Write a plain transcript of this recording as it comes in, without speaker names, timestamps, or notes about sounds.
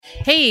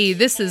Hey,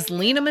 this is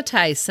Lena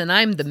Mattice, and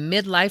I'm the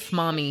Midlife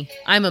Mommy.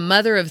 I'm a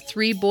mother of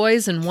 3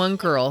 boys and 1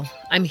 girl.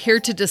 I'm here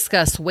to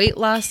discuss weight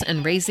loss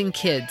and raising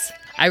kids.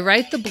 I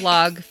write the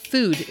blog,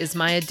 Food is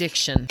My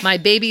Addiction. My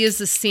baby is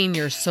a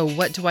senior, so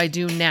what do I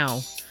do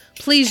now?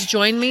 Please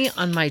join me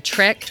on my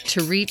trek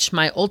to reach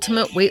my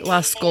ultimate weight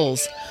loss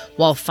goals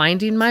while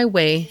finding my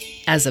way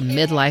as a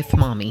midlife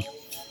mommy.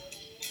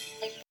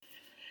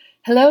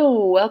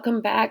 Hello,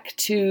 welcome back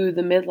to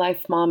the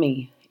Midlife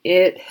Mommy.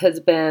 It has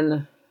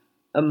been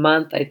a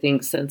month, I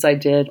think, since I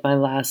did my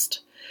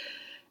last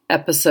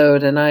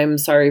episode, and I'm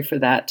sorry for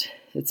that.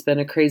 It's been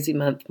a crazy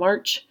month.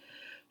 March,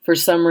 for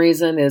some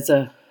reason, is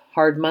a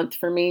hard month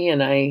for me,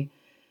 and I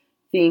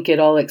think it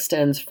all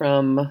extends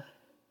from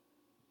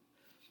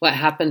what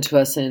happened to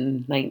us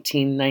in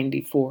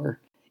 1994.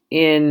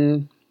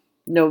 In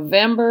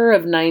November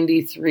of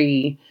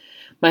 93,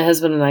 my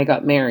husband and I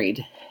got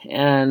married,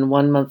 and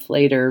 1 month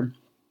later,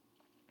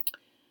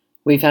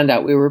 we found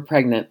out we were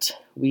pregnant.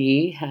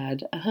 We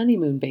had a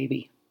honeymoon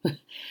baby.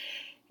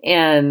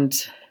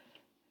 And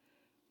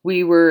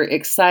we were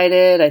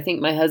excited. I think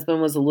my husband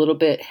was a little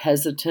bit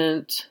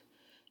hesitant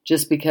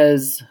just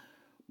because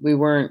we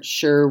weren't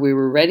sure we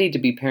were ready to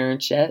be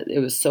parents yet. It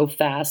was so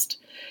fast.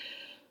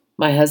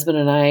 My husband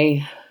and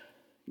I,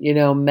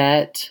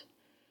 met,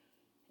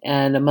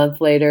 and a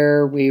month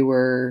later we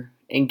were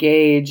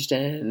engaged,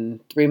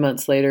 and 3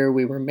 months later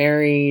we were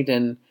married,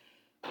 and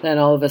then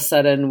all of a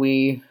sudden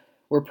we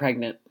were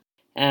pregnant.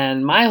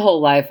 And my whole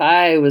life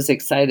I was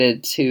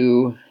excited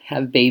to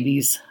have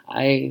babies.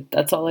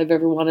 That's all I've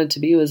ever wanted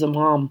to be, was a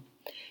mom.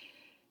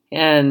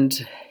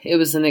 And it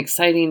was an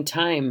exciting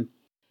time.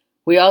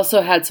 We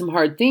also had some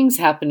hard things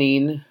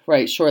happening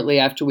right shortly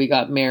after we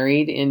got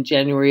married. In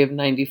January of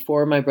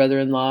 94, my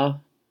brother-in-law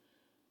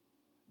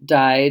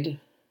died.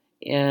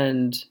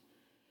 And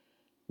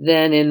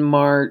then in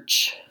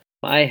March,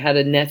 I had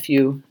a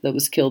nephew that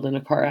was killed in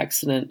a car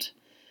accident.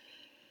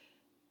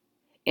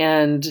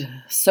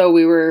 And so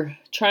we were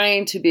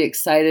trying to be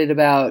excited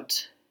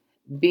about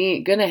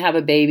going to have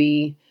a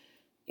baby,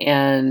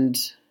 and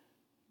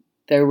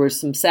there were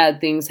some sad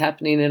things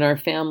happening in our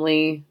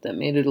family that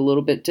made it a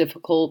little bit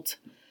difficult.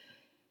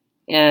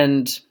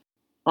 And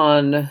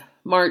on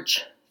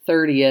March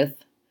 30th,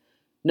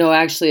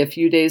 a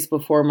few days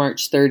before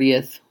March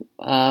 30th,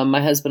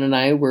 my husband and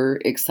I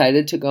were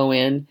excited to go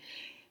in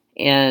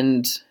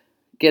and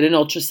get an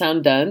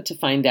ultrasound done to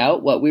find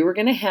out what we were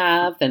going to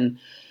have, and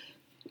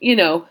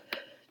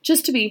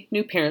just to be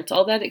new parents,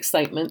 all that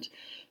excitement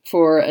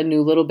for a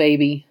new little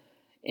baby.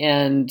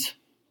 And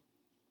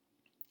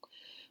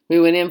we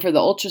went in for the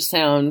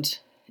ultrasound,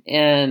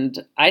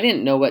 and I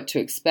didn't know what to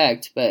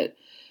expect, but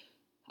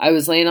I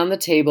was laying on the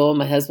table.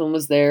 My husband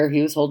was there.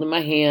 He was holding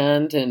my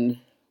hand, and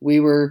we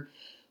were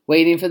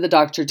waiting for the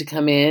doctor to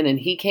come in, and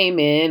he came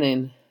in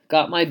and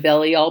got my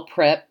belly all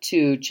prepped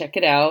to check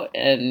it out,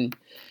 and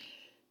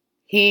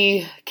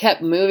he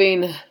kept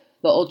moving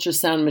the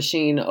ultrasound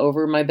machine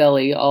over my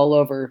belly, all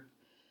over.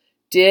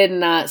 Did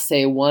not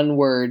say one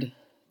word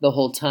the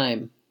whole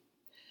time.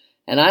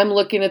 And I'm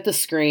looking at the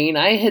screen.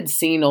 I had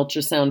seen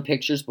ultrasound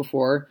pictures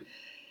before,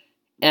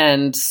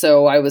 and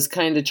so I was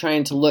kind of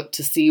trying to look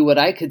to see what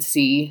I could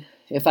see,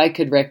 if I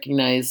could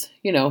recognize,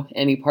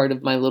 any part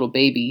of my little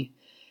baby.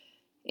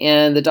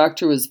 And the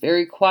doctor was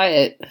very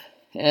quiet,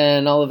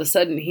 and all of a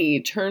sudden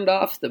he turned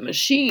off the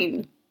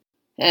machine,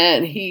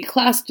 and he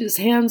clasped his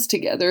hands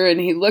together, and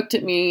he looked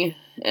at me,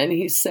 and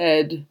he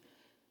said,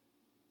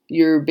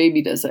 "Your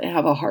baby doesn't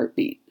have a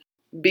heartbeat."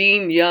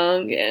 Being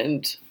young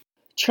and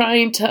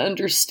trying to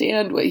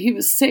understand what he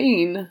was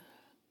saying,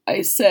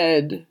 I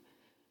said,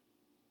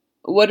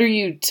 "What are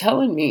you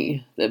telling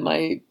me? That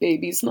my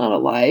baby's not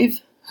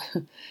alive?"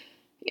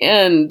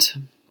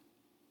 And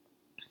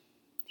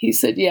he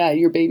said, "Yeah,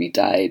 your baby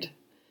died."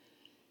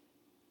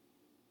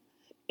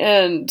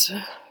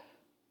 And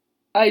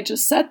I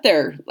just sat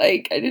there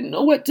like I didn't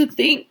know what to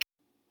think.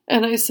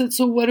 And I said,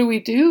 "So what do we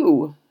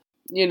do?"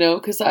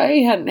 Because I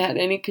hadn't had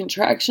any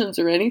contractions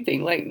or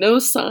anything, like no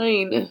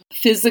sign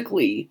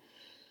physically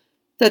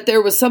that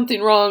there was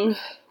something wrong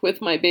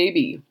with my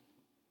baby.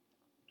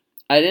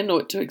 I didn't know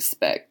what to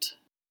expect.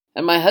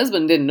 And my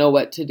husband didn't know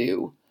what to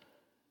do.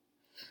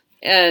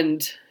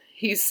 And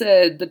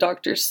the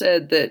doctor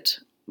said that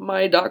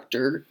my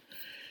doctor,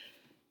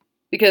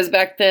 because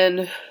back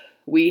then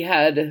we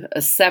had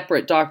a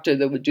separate doctor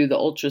that would do the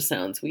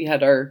ultrasounds. We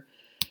had our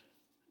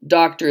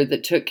doctor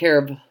that took care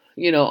of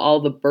all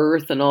the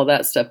birth and all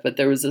that stuff, but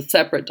there was a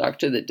separate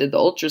doctor that did the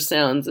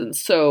ultrasounds. And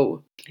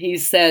so he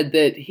said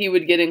that he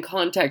would get in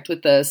contact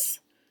with us,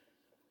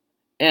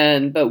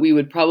 but we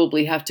would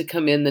probably have to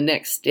come in the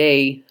next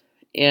day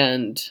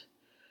and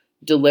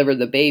deliver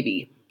the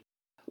baby.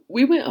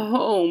 We went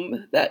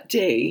home that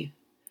day,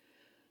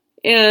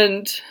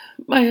 and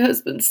my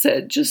husband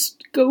said,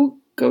 "Just go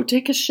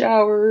take a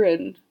shower,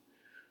 and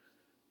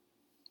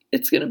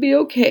it's going to be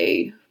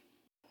okay."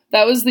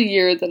 That was the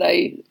year that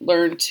I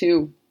learned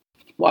to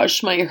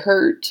wash my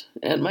hurt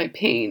and my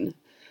pain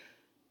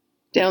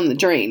down the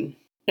drain.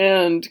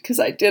 And because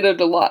I did it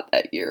a lot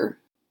that year.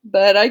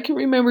 But I can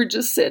remember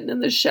just sitting in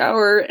the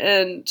shower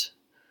and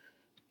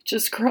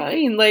just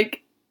crying.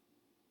 Like,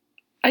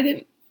 I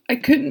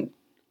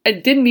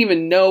didn't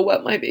even know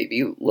what my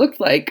baby looked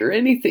like or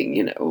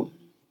anything,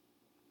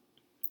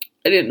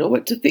 I didn't know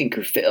what to think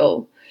or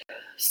feel.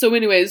 So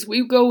anyways,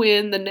 we go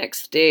in the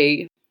next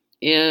day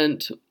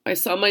and I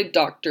saw my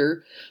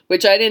doctor,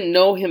 which I didn't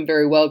know him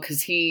very well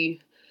because I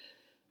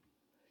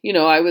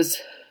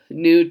was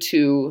new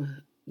to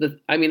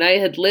I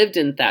had lived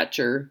in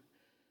Thatcher,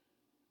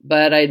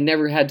 but I'd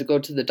never had to go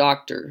to the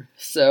doctor.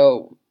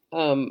 So,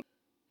 and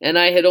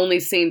I had only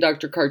seen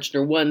Dr.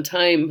 Karchner one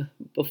time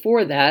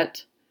before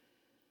that.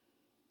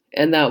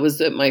 And that was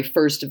at my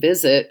first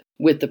visit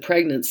with the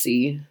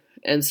pregnancy.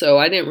 And so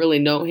I didn't really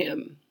know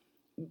him,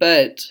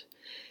 but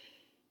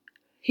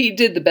he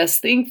did the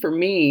best thing for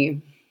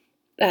me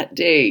that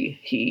day.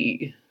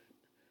 He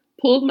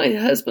pulled my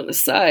husband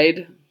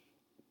aside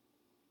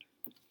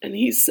and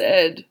he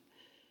said,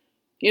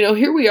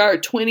 here we are,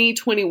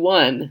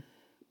 2021.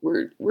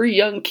 We're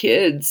young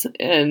kids.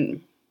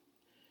 And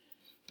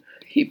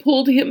he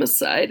pulled him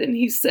aside and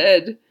he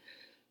said,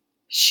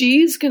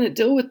 she's going to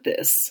deal with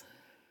this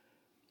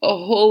a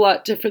whole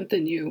lot different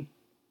than you.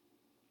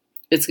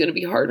 It's going to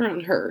be harder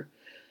on her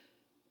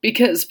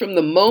because from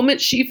the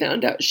moment she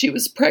found out she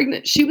was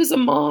pregnant, she was a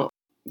mom.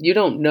 You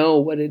don't know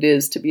what it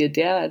is to be a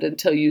dad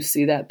until you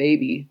see that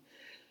baby.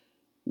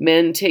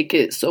 Men take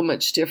it so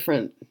much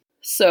different.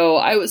 So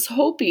I was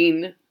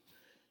hoping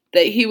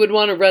that he would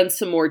want to run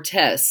some more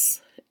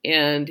tests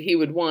and he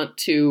would want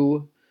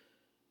to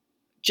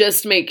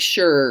just make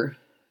sure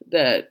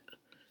that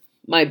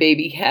my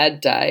baby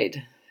had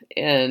died.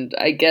 And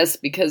I guess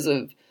because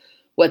of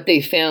what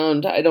they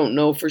found, I don't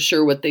know for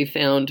sure what they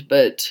found,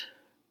 but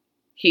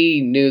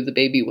he knew the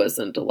baby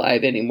wasn't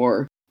alive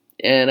anymore.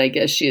 And I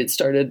guess she had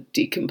started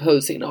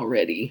decomposing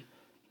already.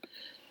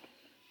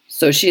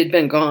 So she had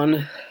been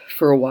gone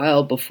for a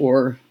while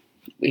before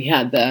we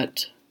had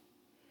that,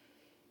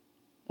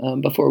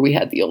 before we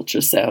had the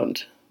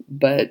ultrasound.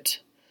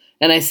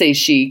 And I say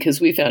she because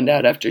we found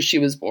out after she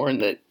was born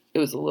that it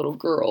was a little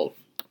girl.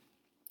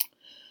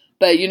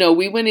 But,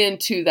 we went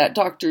into that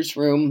doctor's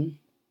room,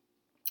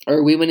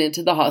 or we went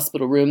into the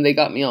hospital room. They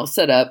got me all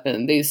set up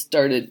and they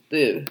started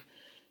the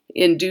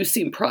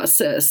inducing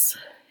process.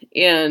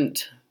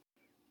 And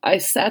I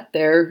sat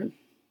there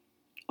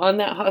on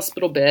that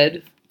hospital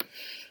bed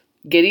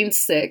getting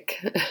sick.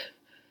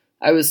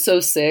 I was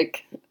so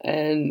sick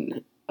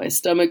and my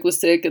stomach was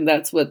sick, and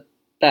that's what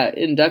that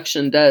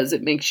induction does.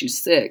 It makes you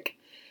sick.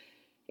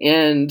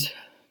 And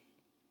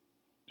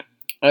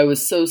I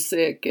was so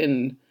sick,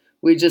 and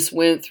we just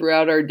went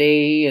throughout our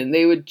day and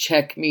they would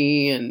check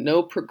me and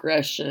no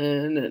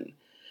progression. And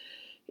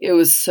it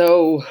was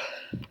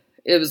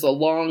a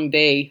long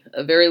day,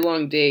 a very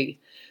long day.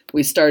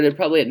 We started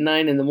probably at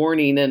 9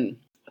 a.m. and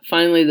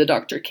finally the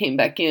doctor came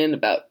back in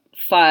about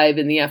 5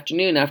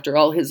 p.m. after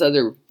all his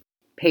other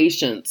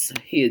patients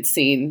he had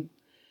seen.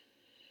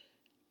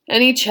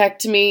 And he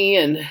checked me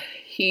and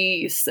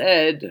he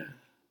said,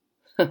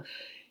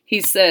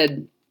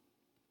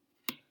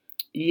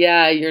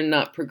 yeah, you're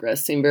not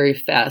progressing very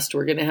fast.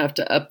 We're going to have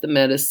to up the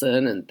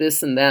medicine and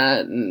this and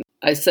that. And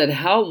I said,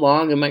 how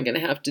long am I going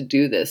to have to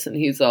do this? And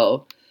he's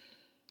all,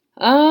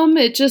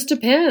 it just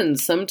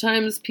depends.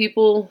 Sometimes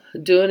people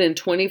do it in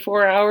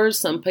 24 hours.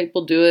 Some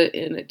people do it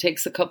and it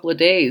takes a couple of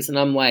days. And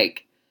I'm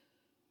like,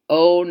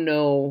 oh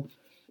no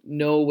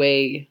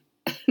way.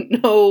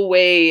 No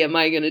way am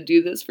I going to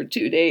do this for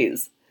 2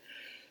 days.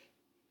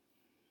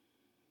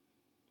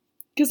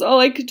 Because all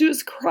I could do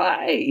is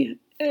cry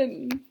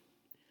and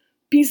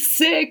be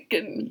sick.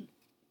 And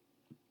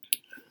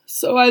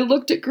so I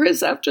looked at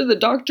Chris after the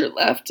doctor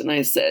left and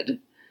I said,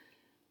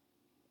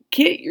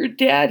 get your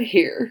dad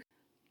here.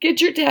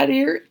 Get your dad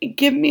here and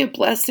give me a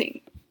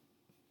blessing.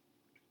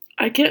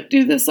 I can't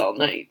do this all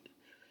night.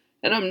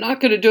 And I'm not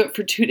going to do it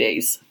for 2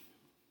 days.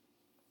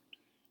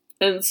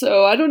 And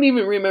so I don't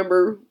even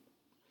remember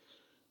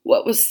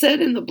what was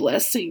said in the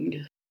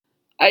blessing.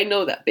 I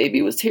know that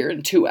baby was here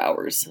in 2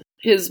 hours.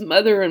 His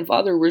mother and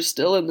father were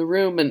still in the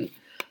room, and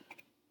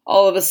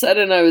all of a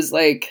sudden I was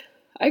like,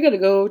 I gotta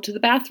go to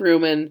the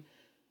bathroom. And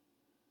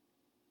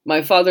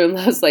my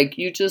father-in-law's like,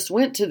 you just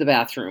went to the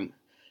bathroom.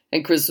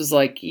 And Chris was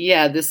like,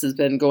 yeah, this has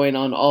been going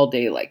on all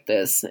day like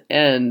this.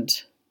 And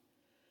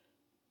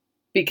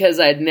because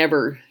I'd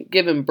never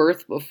given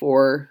birth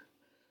before,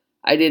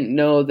 I didn't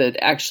know that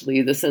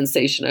actually the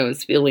sensation I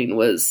was feeling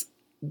was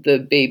the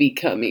baby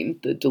coming,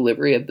 the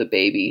delivery of the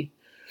baby.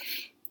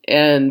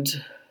 And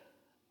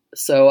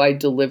so I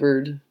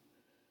delivered,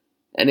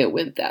 and it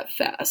went that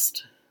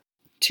fast.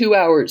 2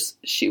 hours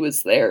she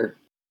was there.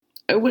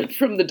 I went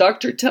from the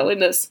doctor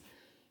telling us,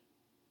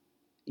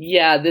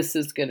 yeah, this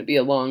is going to be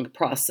a long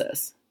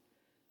process,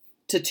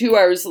 to 2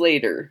 hours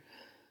later,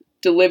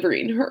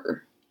 delivering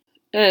her.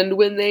 And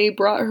when they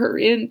brought her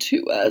in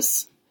to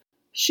us,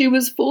 she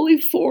was fully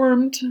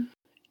formed,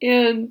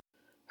 and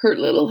her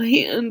little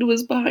hand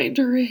was behind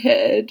her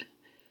head.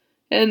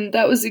 And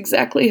that was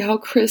exactly how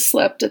Chris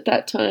slept at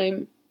that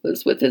time,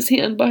 was with his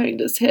hand behind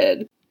his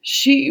head.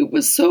 She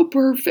was so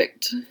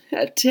perfect,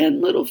 had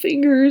 10 little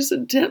fingers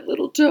and 10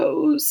 little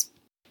toes,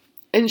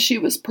 and she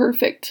was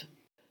perfect.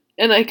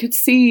 And I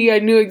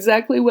knew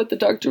exactly what the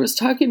doctor was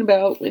talking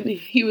about when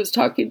he was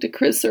talking to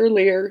Chris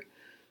earlier,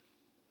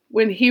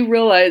 when he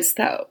realized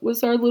that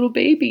was our little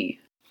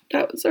baby.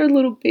 That was our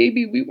little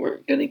baby we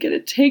weren't going to get to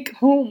take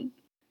home.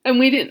 And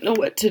we didn't know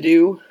what to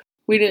do.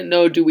 We didn't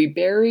know, do we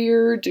bury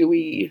her? Do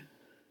we...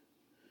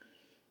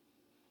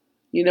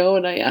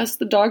 and I asked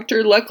the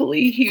doctor.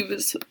 Luckily, he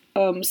was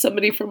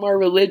somebody from our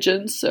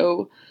religion,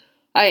 so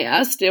I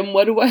asked him,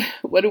 what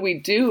do we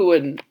do?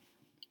 And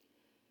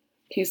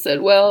he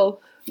said,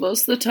 well,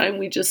 most of the time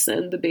we just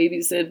send the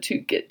babies in to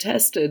get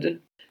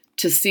tested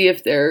to see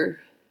if they're,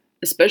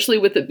 especially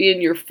with it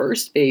being your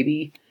first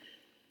baby,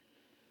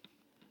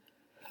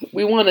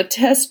 we want to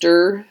test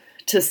her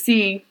to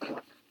see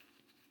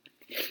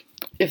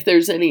if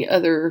there's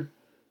if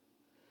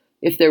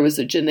there was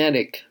a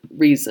genetic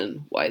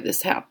reason why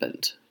this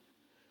happened.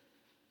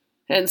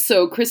 And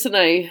so Chris and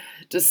I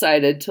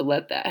decided to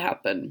let that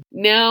happen.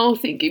 Now,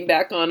 thinking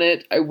back on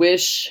it, I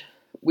wish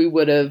we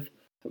would have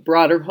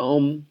brought her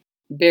home,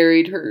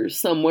 buried her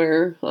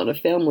somewhere on a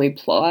family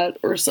plot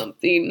or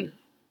something.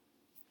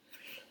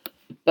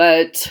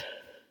 But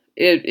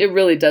it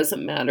really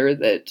doesn't matter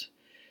that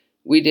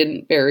we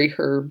didn't bury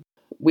her.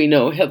 We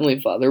know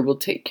Heavenly Father will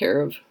take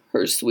care of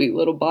her sweet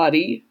little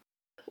body.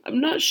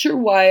 I'm not sure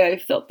why I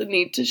felt the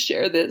need to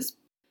share this.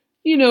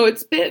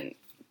 It's been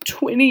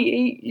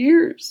 28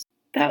 years.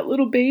 That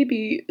little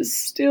baby is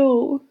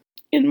still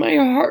in my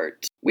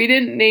heart. We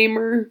didn't name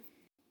her.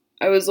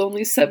 I was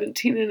only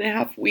 17 and a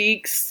half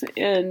weeks,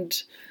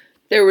 and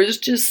there was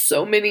just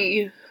so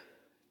many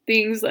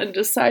things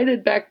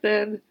undecided back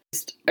then.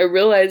 I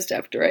realized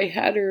after I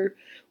had her,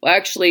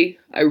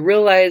 I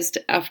realized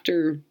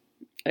after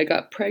I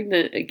got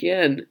pregnant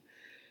again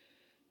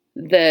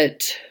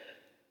that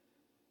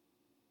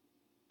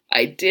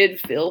I did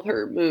feel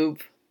her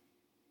move.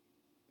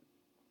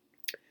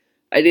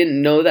 I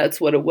didn't know that's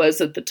what it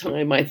was at the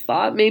time. I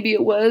thought maybe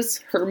it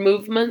was her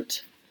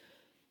movement,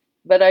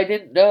 but I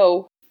didn't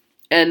know.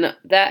 And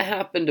that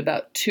happened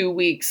about 2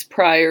 weeks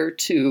prior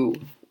to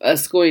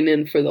us going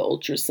in for the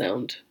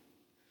ultrasound.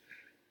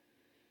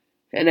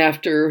 And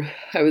after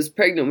I was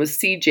pregnant with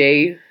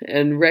CJ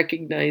and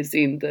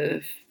recognizing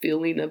the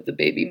feeling of the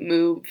baby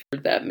move,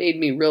 that made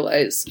me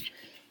realize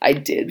I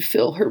did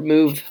feel her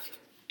move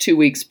 2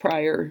 weeks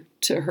prior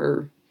to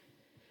her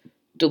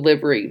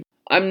delivery.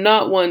 I'm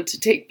not one to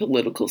take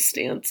political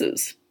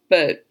stances,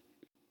 but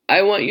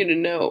I want you to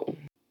know,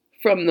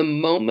 from the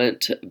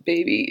moment a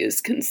baby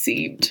is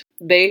conceived,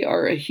 they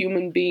are a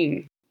human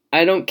being.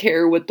 I don't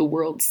care what the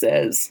world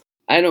says.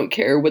 I don't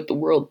care what the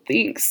world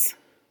thinks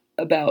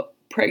about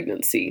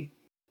pregnancy.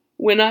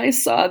 When I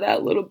saw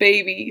that little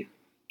baby,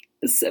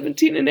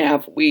 17 and a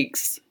half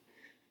weeks,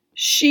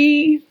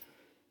 she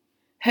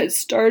had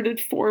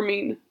started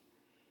forming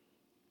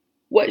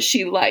what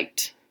she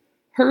liked.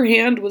 Her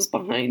hand was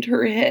behind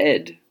her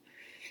head.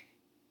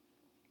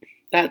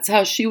 That's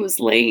how she was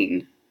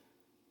laying.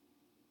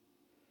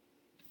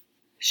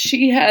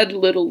 She had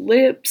little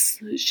lips.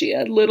 She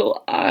had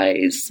little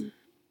eyes.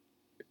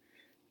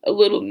 A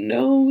little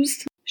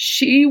nose.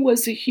 She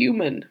was a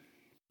human.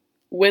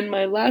 When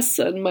my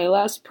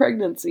last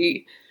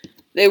pregnancy,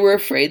 they were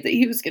afraid that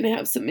he was going to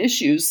have some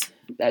issues.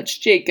 That's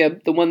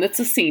Jacob, the one that's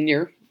a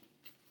senior.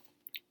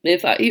 They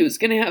thought he was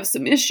going to have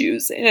some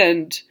issues,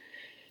 and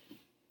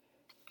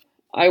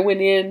I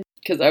went in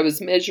because I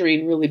was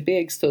measuring really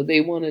big, so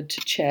they wanted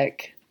to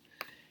check.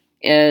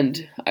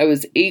 And I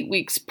was 8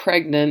 weeks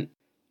pregnant.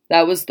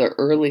 That was the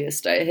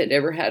earliest I had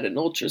ever had an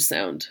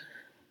ultrasound.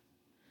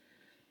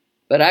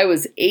 But I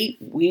was 8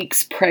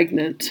 weeks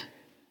pregnant,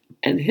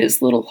 and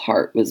his little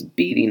heart was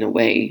beating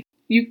away.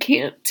 You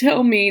can't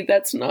tell me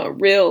that's not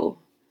real,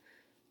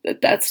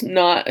 that's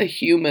not a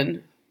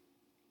human.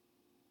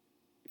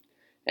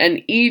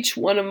 And each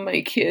one of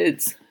my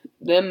kids,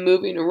 them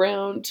moving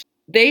around,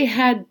 they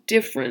had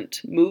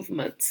different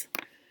movements.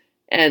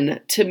 And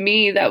to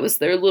me, that was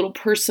their little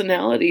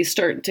personality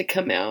starting to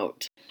come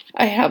out.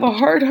 I have a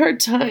hard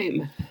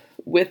time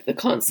with the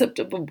concept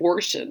of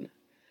abortion.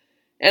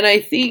 And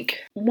I think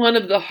one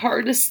of the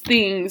hardest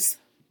things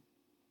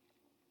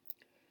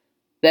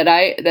that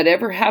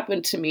ever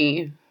happened to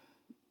me,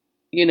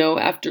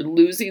 after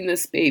losing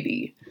this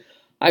baby,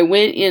 I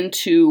went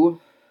into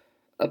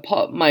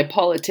my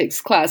politics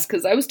class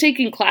because I was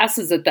taking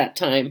classes at that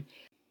time.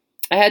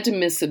 I had to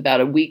miss about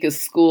a week of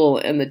school,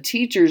 and the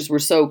teachers were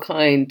so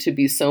kind to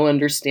be so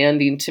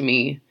understanding to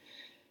me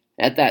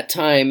at that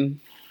time.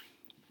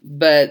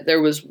 But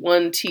there was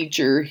one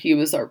teacher, he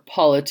was our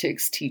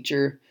politics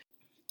teacher,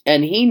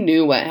 and he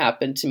knew what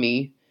happened to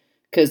me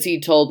because he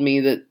told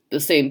me that the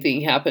same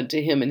thing happened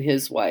to him and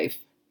his wife.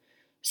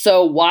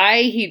 So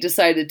why he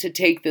decided to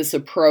take this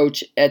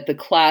approach at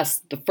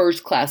the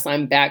first class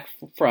I'm back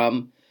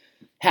from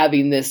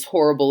having this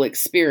horrible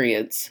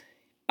experience,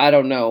 I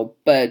don't know,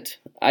 but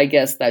I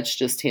guess that's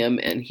just him,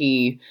 and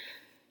he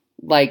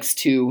likes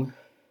to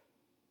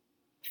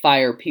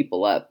fire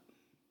people up.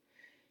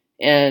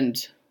 And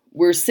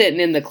we're sitting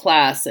in the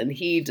class and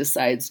he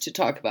decides to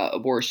talk about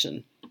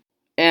abortion.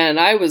 And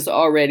I was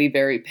already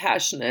very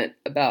passionate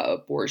about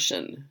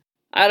abortion.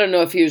 I don't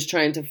know if he was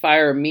trying to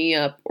fire me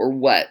up or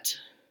what,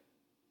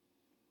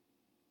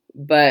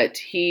 but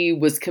he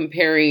was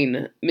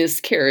comparing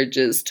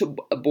miscarriages to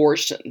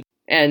abortion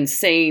and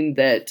saying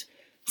that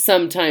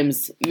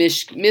sometimes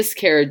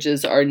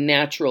miscarriages are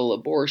natural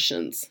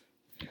abortions,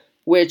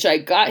 which I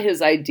got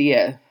his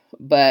idea,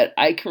 but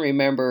I can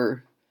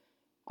remember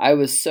I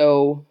was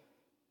so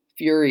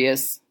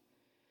furious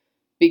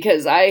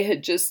because I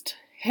had just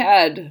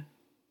had a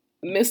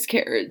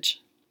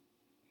miscarriage,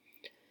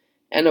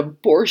 and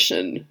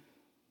abortion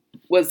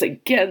was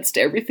against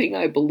everything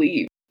I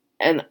believed.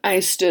 And I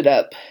stood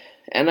up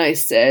and I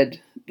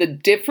said, the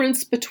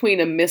difference between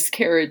a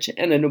miscarriage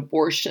and an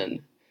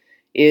abortion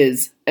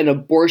is an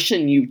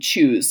abortion you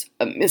choose,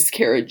 a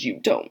miscarriage you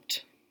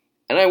don't.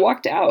 And I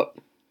walked out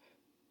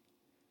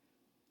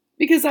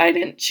because I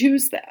didn't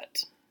choose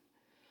that.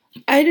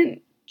 I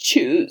didn't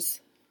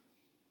choose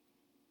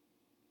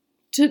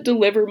to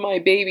deliver my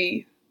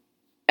baby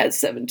at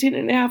 17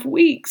 and a half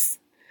weeks.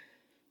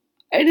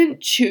 I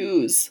didn't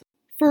choose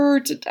for her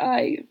to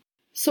die.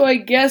 So I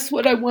guess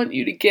what I want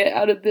you to get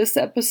out of this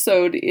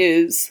episode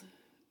is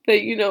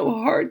that,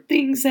 hard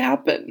things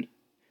happen.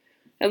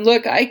 And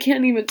look, I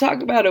can't even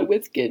talk about it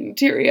with getting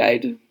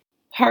teary-eyed.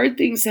 Hard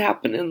things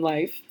happen in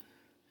life.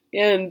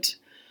 And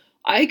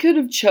I could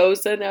have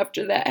chosen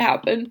after that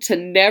happened to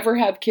never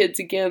have kids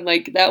again.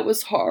 Like, that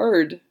was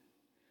hard.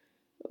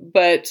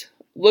 But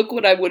look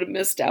what I would have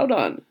missed out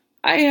on.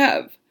 I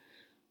have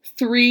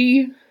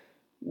 3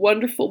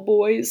 wonderful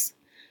boys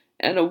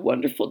and a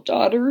wonderful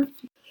daughter.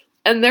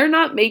 And they're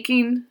not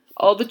making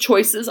all the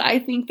choices I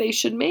think they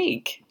should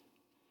make.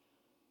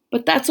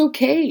 But that's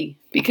okay,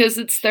 because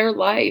it's their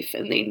life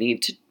and they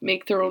need to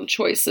make their own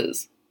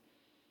choices.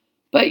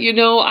 But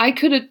I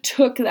could have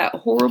took that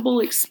horrible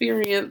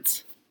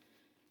experience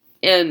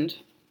and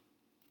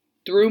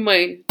threw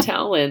my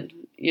towel in,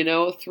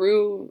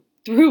 threw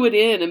it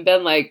in and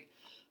been like,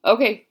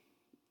 okay,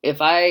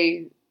 if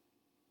I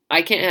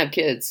can't have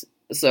kids,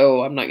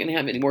 so I'm not going to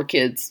have any more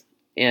kids.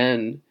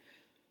 And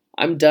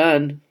I'm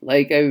done.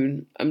 Like,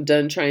 I'm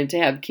done trying to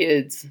have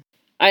kids.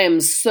 I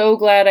am so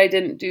glad I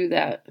didn't do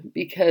that,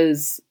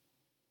 because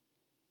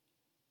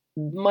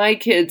my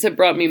kids have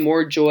brought me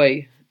more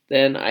joy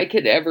than I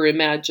could ever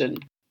imagine.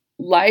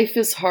 Life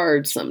is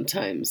hard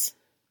sometimes.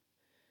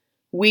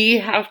 We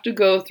have to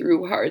go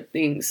through hard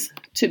things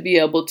to be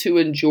able to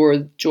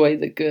enjoy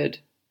the good.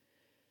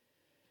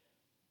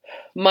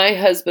 My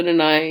husband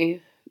and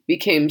I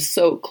became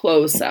so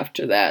close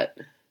after that.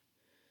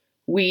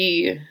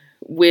 We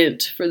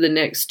went for the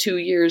next 2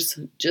 years,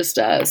 just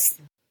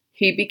us.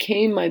 He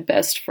became my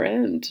best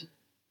friend.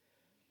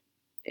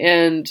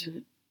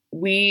 And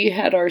we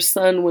had our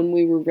son when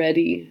we were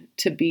ready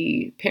to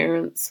be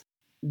parents.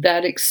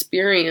 That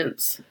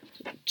experience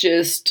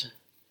just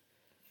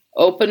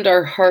opened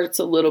our hearts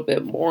a little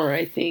bit more,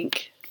 I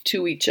think,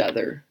 to each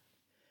other.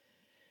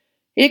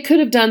 It could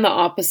have done the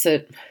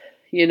opposite.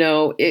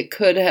 It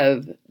could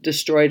have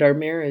destroyed our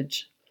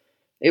marriage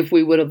if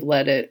we would have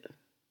let it.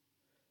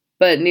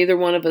 But neither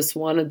one of us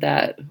wanted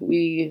that.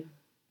 We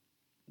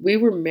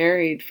were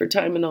married for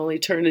time and all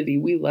eternity.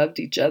 We loved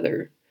each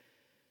other.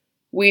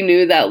 We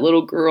knew that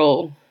little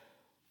girl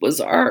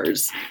was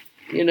ours.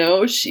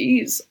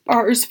 She's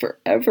ours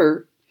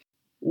forever.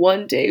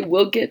 One day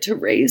we'll get to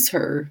raise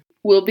her.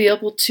 We'll be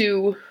able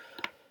to,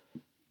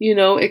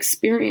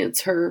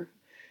 experience her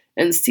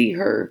and see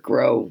her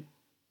grow.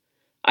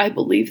 I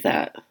believe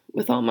that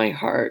with all my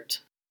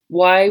heart.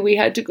 Why we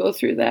had to go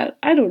through that,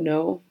 I don't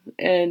know.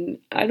 And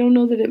I don't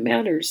know that it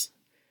matters,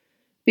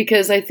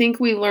 because I think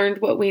we learned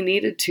what we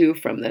needed to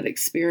from that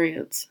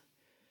experience.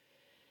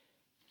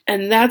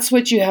 And that's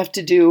what you have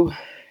to do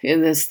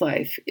in this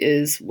life,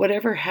 is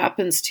whatever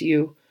happens to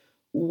you,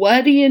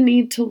 what do you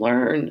need to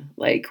learn?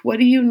 Like, what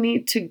do you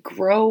need to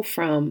grow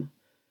from?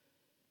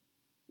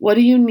 What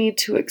do you need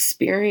to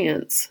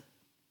experience?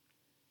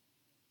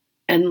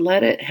 And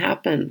let it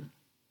happen.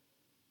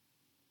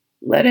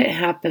 Let it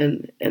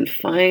happen and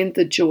find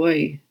the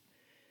joy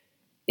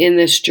in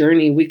this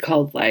journey we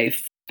call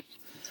life.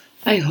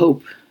 I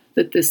hope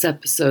that this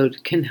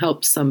episode can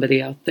help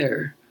somebody out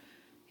there.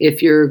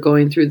 If you're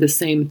going through the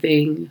same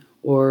thing,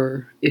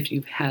 or if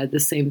you've had the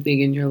same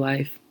thing in your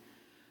life,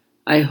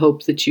 I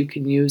hope that you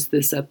can use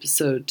this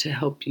episode to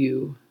help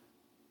you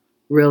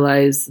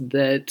realize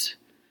that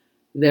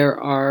there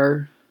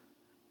are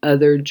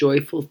other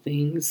joyful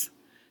things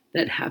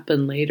that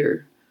happen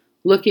later.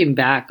 Looking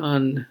back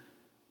on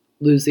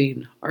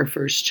losing our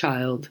first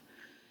child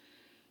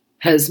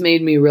has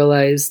made me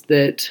realize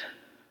that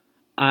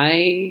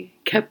I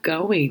kept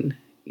going.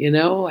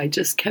 I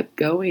just kept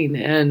going,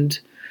 and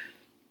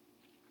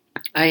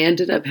I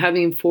ended up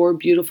having 4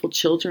 beautiful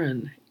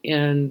children,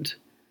 and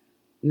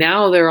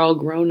now they're all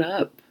grown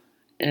up.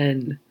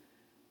 And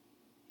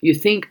you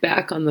think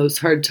back on those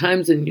hard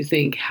times and you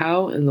think,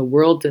 how in the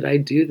world did I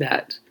do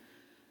that?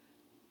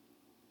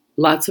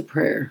 Lots of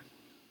prayer.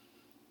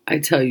 I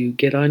tell you,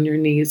 get on your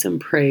knees and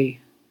pray.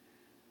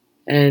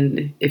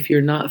 And if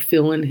you're not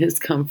feeling his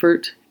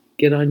comfort,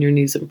 get on your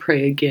knees and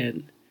pray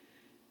again.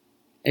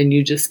 And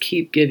you just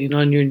keep getting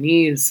on your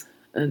knees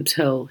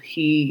until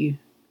he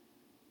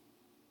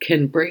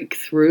can break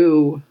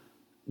through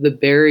the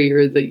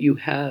barrier that you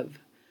have,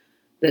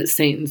 that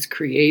Satan's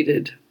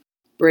created.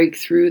 Break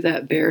through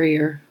that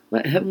barrier.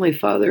 Let Heavenly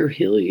Father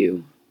heal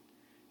you,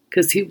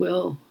 because he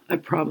will. I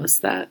promise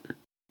that.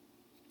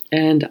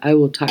 And I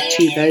will talk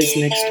to you guys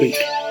next week.